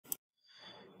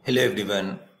Hello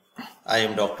everyone, I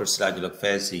am Dr. Sirajul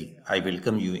Faizi. I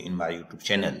welcome you in my YouTube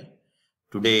channel.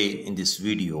 Today in this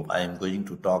video, I am going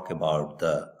to talk about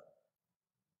the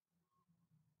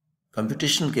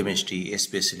computational chemistry,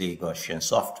 especially Gaussian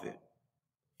software.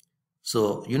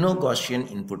 So, you know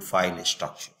Gaussian input file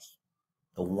structures.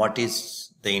 So what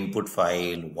is the input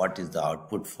file? What is the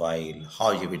output file?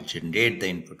 How you will generate the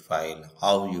input file?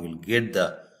 How you will get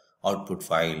the output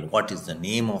file? What is the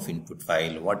name of input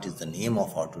file? What is the name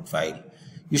of output file?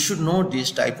 You should know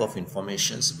these type of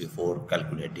informations before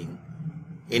calculating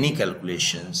any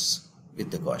calculations with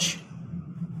the Gaussian.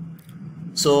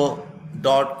 So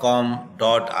 .com,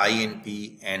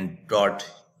 .inp and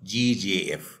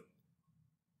 .gjf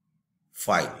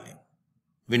file name,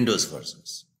 Windows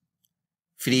versions.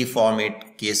 Free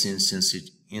format, case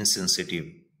insensitive,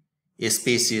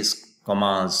 spaces,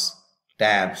 commas,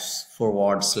 tabs,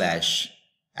 forward slash,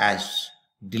 as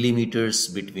delimiters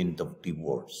between the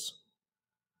words.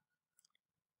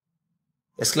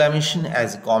 Exclamation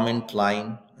as a comment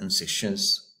line and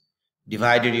sections,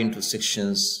 divided into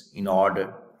sections in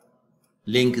order.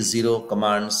 Link 0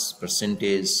 commands,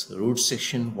 percentage, root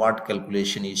section, what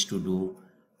calculation is to do,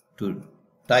 to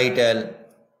title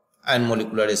and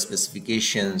molecular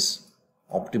specifications,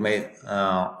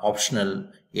 optional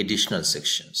additional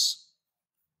sections.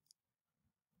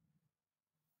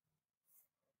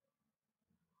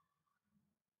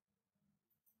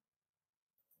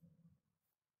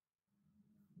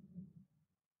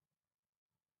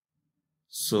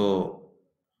 So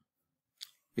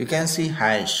you can see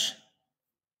hash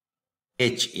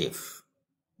HF.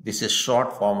 This is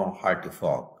short form of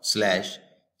Hartefog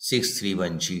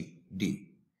 /631GD.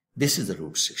 This is the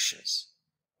root sections.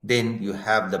 Then you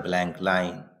have the blank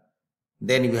line.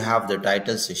 Then you have the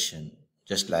title section,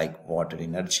 just like water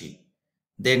energy.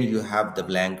 Then you have the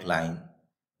blank line.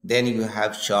 Then you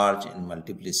have charge and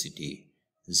multiplicity,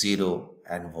 0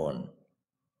 and 1.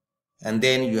 And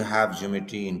then you have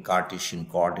geometry in Cartesian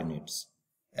coordinates.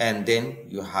 And then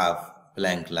you have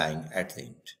blank line at the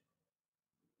end.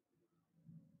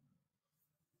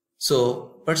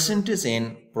 So percentage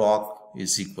n proc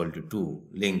is equal to 2,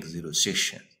 link 0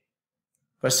 section.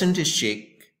 Percentage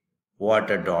check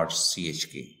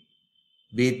water.chk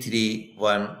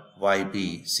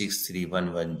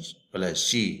B31YB6311 plus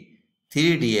G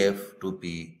 3DF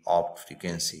 2P opt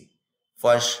frequency.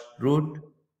 First root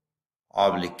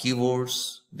oblique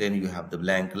keywords, then you have the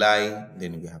blank line,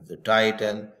 then you have the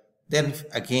title, then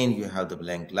again you have the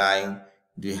blank line,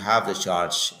 you have the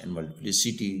charge and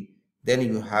multiplicity, then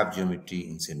you have geometry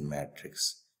in sin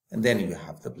matrix, and then you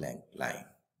have the blank line.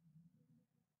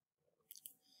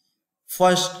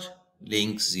 First,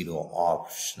 link 0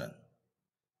 optional.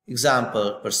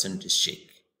 Example, percentage check.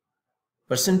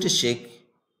 Percentage check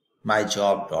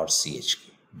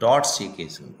myjob.chk. .ck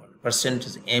is important.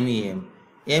 Percentage MEM,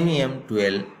 MEM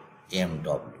 12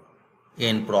 MW.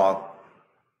 nproc,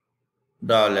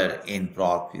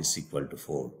 $nproc is equal to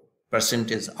 4.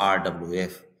 Percentage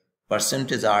RWF.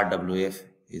 Percentage RWF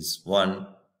is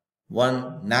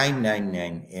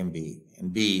 1999 MB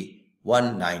and B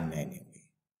 199 MB.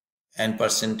 And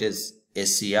percentage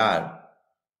SCR,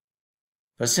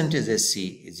 percentage SC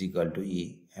is equal to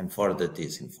E, and further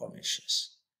these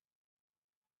informations.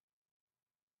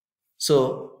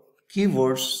 So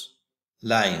keywords,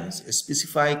 lines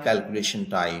specify calculation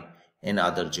type and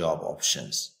other job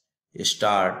options.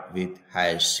 Start with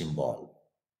hash symbol.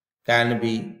 Can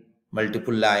be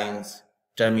multiple lines,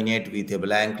 terminate with a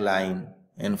blank line,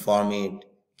 and format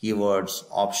keywords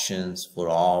options for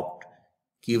opt,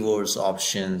 keywords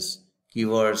options,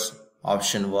 keywords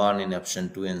option 1 and option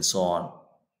 2 and so on.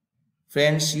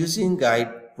 Friends, using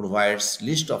guide provides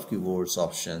list of keywords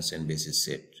options and basis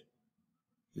set.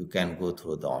 You can go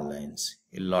through the online,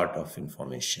 a lot of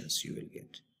informations you will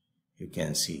get. You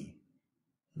can see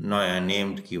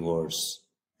named keywords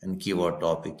and keyword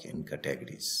topic and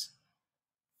categories.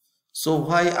 So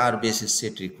why are basis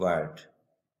set required?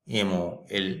 MO,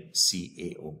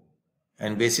 LCAO.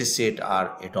 And basis set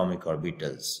are atomic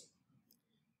orbitals.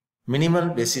 Minimal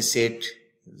basis set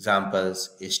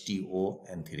examples STO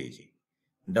and 3G.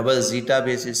 Double zeta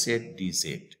basis set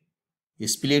DZ.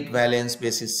 Split valence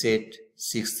basis set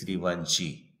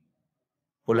 631G.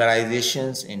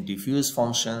 Polarizations and diffuse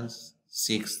functions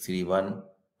 631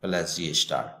 plus G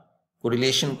star.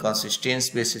 Correlation consistence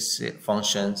basis set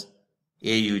functions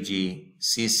AUG,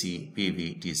 CC,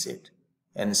 PV, TZ.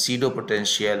 And pseudo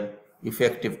potential,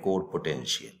 effective core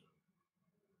potential.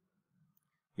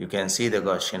 You can see the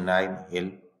Gaussian line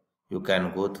help. You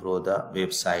can go through the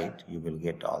website. You will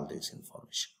get all this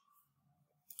information.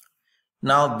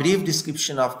 Now, brief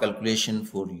description of calculation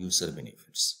for user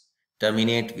benefits.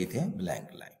 terminate with a blank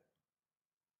line.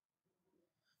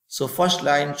 So first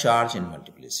line, charge and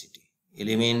multiplicity,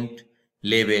 element,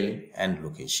 label and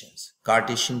locations,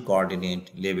 Cartesian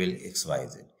coordinate, label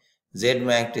XYZ, Z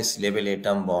matrix, label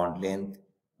atom, bond length,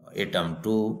 atom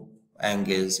 2,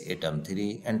 angles, atom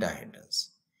 3 and dihedrals.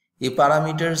 If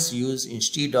parameters used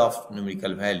instead of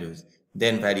numerical values,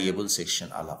 then variable section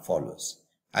follows.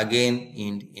 Again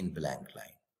end in blank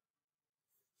line.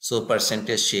 So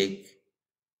percentage check,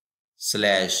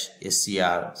 slash,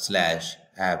 SCR, slash,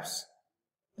 apps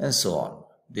and so on.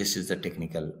 This is the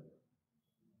technical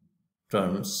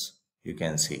terms you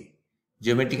can see.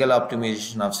 Geometrical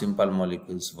optimization of simple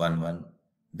molecules 1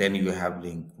 then you have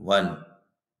link 1.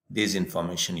 This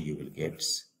information you will get.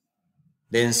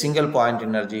 Then single point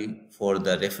energy for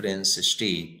the reference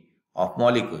state of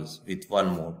molecules with one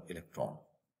more electron.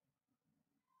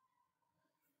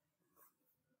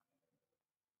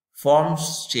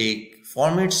 Formats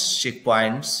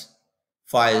checkpoints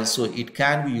file so it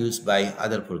can be used by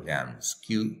other programs.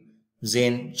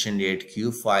 Gaussian generate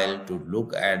Q file to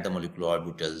look at the molecular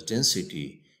orbital's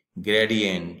density,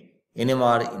 gradient,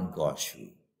 NMR in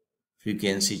Gaussian.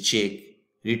 Frequency check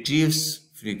retrieves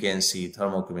frequency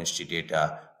thermochemistry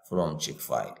data from check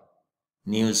file.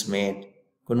 Newsmat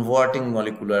converting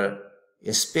molecular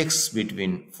specs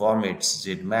between formats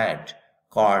ZMAT,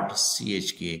 CORD,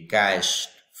 CHK, cached,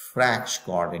 frac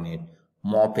coordinate,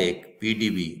 MOPEC,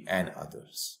 PDB and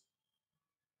others.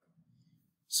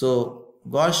 So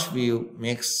Gauss view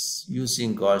makes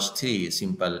using Gauss 3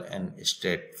 simple and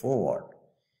straightforward.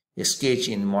 A sketch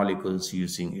in molecules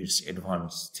using its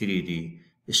advanced 3D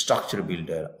structure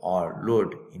builder or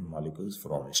load in molecules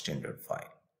from a standard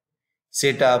file.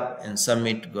 Set up and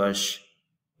submit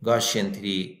Gaussian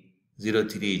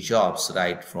 303 jobs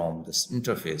right from the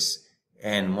interface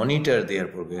and monitor their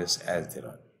progress as they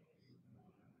run.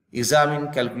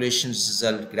 Examine calculations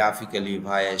result graphically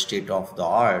via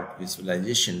state-of-the-art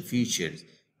visualization features,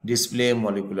 display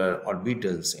molecular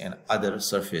orbitals and other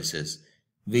surfaces,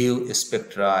 view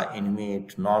spectra,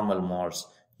 animate normal modes,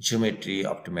 geometry,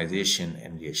 optimization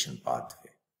and reaction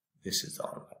pathway. This is the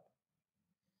online.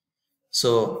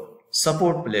 So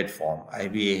support platform,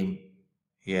 IBM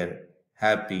here,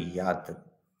 Happy, Yat,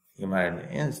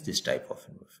 and this type of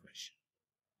information.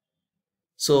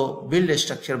 So build a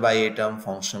structure by atom,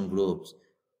 function groups,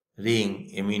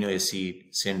 ring, amino acid,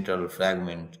 central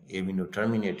fragment, amino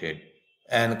terminated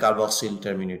and carboxyl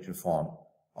terminated form,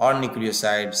 or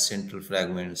nucleoside, central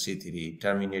fragment C3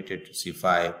 terminated to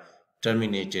C5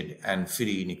 terminated and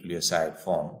free nucleoside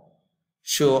form.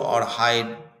 Show or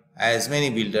hide as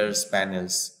many builders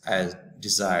panels as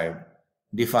desired.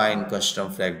 Define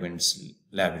custom fragments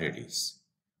libraries.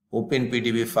 Open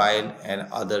PDB file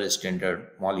and other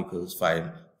standard molecules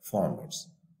file formats.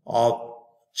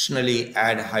 Optionally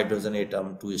add hydrogen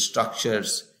atom to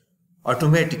structures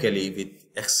automatically with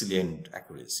excellent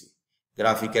accuracy.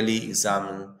 Graphically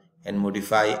examine and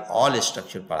modify all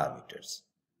structure parameters.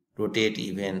 Rotate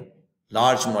even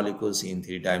large molecules in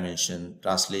 3 dimension,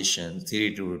 translation,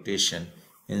 3D rotation,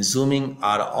 and zooming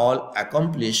are all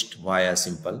accomplished via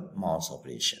simple mouse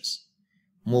operations.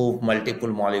 Move multiple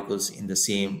molecules in the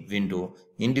same window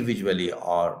individually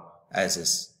or as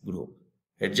a group.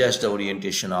 Adjust the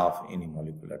orientation of any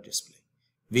molecular display.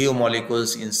 View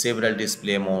molecules in several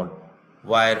display mode,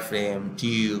 wireframe,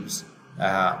 tubes,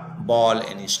 ball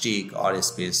and stick or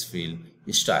space fill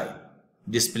style.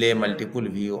 Display multiple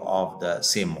view of the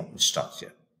same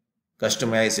structure.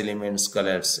 Customize elements,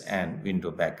 colors and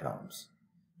window backgrounds.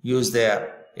 Use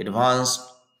the advanced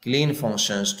clean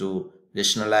functions to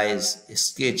rationalize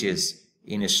sketches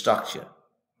in a structure.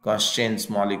 Constraints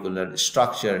molecular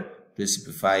structure to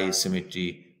specify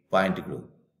symmetry point group.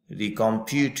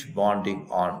 Recompute bonding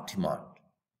on demand.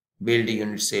 Build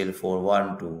unit cell for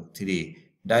 1 to 3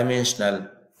 dimensional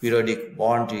periodic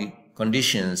boundary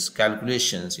conditions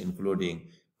calculations including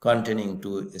containing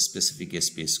to a specific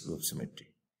space group symmetry.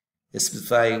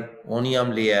 Specify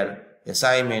onium layer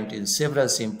assignment in several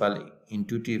simple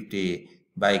intuitive way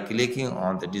by clicking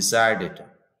on the desired atom,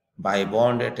 by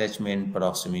bond attachment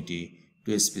proximity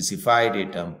to a specified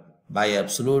atom, by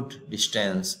absolute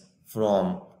distance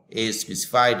from a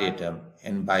specified atom,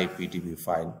 and by PDB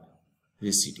file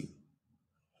residue.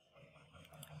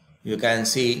 You can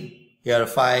see here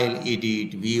file,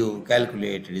 edit, view,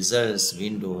 calculate, results,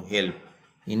 window, help.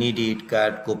 In edit,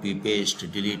 cut, copy,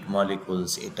 paste, delete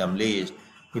molecules, atom list,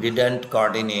 redundant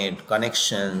coordinate,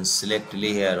 connections, select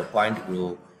layer, point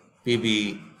group,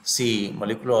 PBC,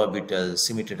 molecular orbital,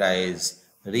 symmetrize,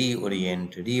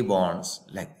 reorient, rebonds,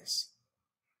 like this.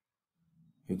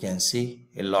 You can see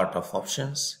a lot of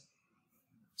options.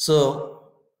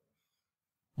 So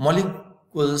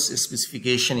Molecules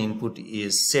specification input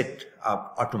is set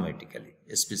up automatically.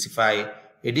 Specify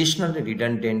additional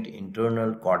redundant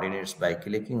internal coordinates by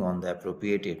clicking on the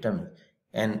appropriate atom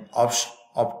and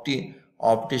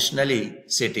optionally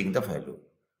setting the value.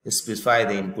 Specify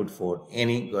the input for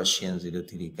any Gaussian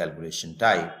 03 calculation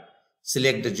type.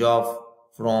 Select the job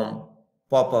from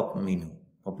pop-up menu.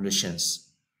 Populations.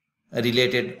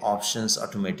 Related options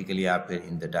automatically appear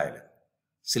in the dialog.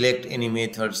 Select any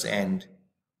methods and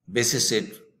basis set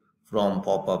from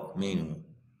pop-up menu.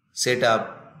 Set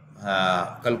up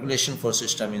calculation for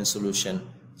system in solution.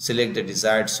 Select the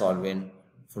desired solvent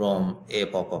from a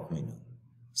pop-up menu.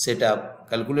 Set up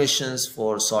calculations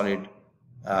for solid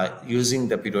using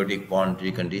the periodic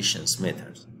boundary conditions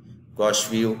methods. Gauss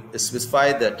view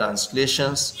specify the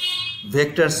translations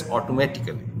vectors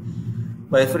automatically.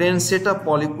 By friends, set up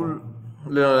molecule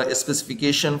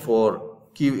specification for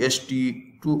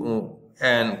QST2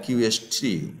 and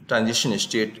QS3 transition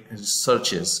state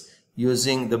searches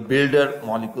using the builder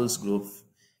molecules group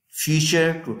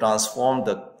feature to transform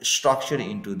the structure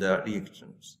into the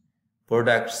reactions,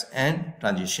 products and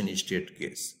transition state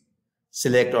case.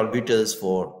 Select orbitals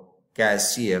for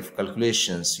CAS-CF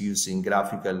calculations using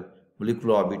graphical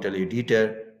molecular orbital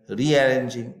editor,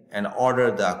 rearranging and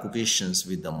order the occupations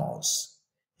with the mouse.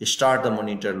 Start the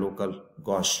monitor local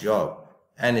Gauss job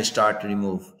and start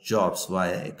remove jobs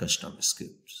via a custom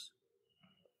script.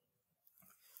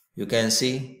 You can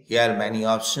see here many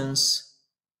options.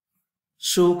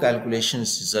 Show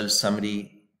calculations result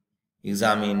summary,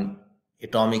 examine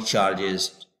atomic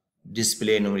charges,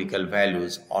 display numerical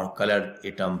values or color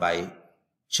atom by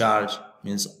charge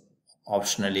means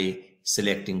optionally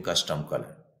selecting custom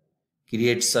color.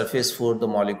 Create surface for the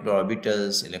molecular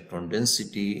orbitals, electron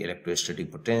density, electrostatic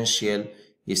potential,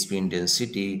 spin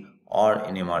density or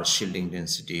NMR shielding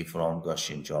density from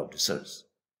Gaussian job results.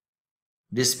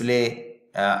 Display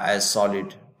as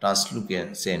solid,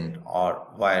 translucent or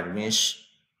wire mesh.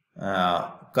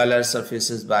 Color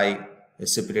surfaces by a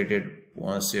separate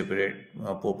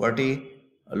property.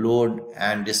 Load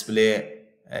and display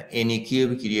any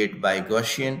cube created by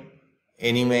Gaussian.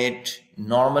 Animate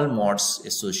normal modes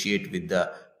associated with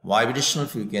the vibrational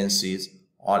frequencies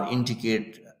or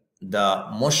indicate the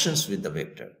motions with the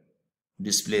vector.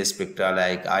 Display spectra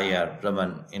like IR,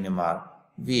 Raman, NMR,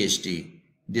 VHD.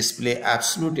 Display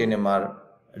absolute NMR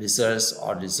results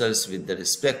or results with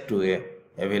respect to a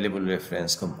available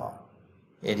reference compound.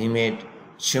 Animate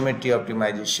geometry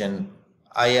optimization,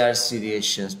 IRC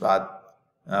reactions path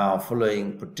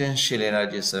following potential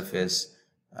energy surface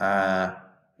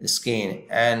scan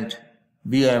and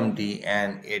BMD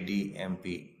and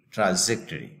ADMP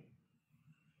trajectory.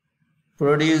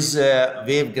 Produce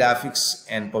wave graphics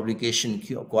and publication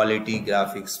quality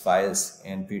graphics files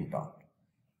and print out.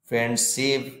 Friends,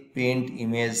 save paint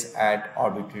image at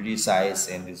arbitrary size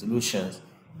and resolutions.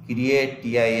 Create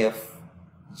TIF,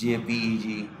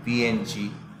 JPEG,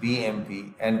 PNG,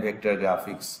 BMP and vector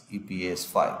graphics EPS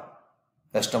file.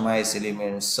 Customize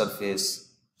elements, surface,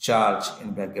 charge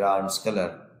and background's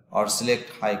color or select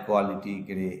high quality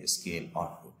grayscale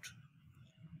output.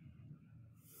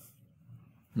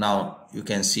 Now you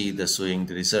can see the showing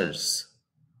the results.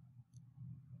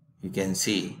 You can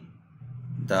see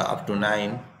the up to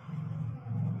 9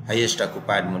 highest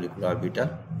occupied molecular orbital,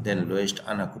 then lowest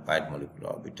unoccupied molecular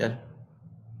orbital.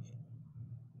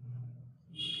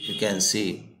 You can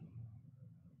see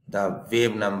the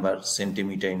wave number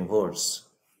centimeter inverse.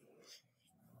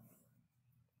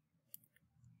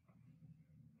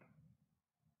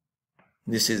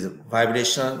 This is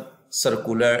vibrational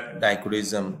circular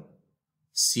dichroism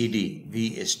CD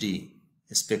VHD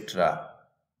spectra.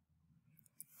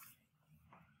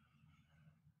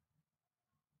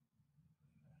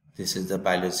 This is the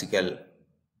biological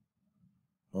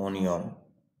onion.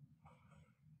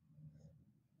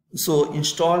 So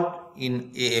installed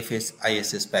in AFS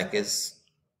ISS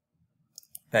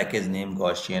package name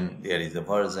Gaussian, there is a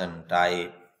version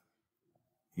type.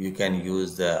 You can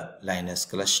use the Linux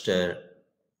cluster,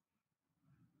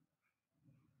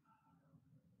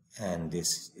 and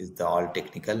this is the all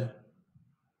technical.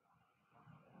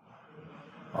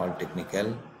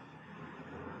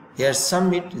 Here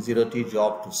submit 03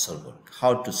 job to server.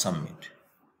 How to submit?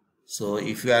 So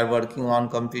if you are working on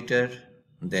computer,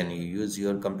 then you use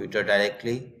your computer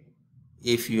directly.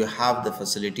 If you have the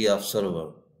facility of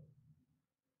server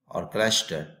or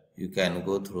cluster, you can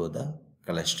go through the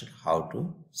cluster how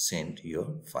to send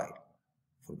your file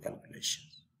for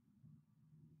calculations.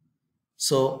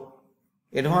 So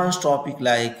advanced topic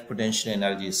like potential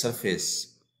energy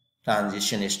surface,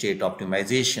 transition state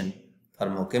optimization,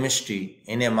 thermochemistry,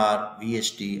 NMR,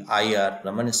 VHD, IR,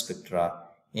 Raman spectra,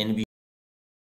 NB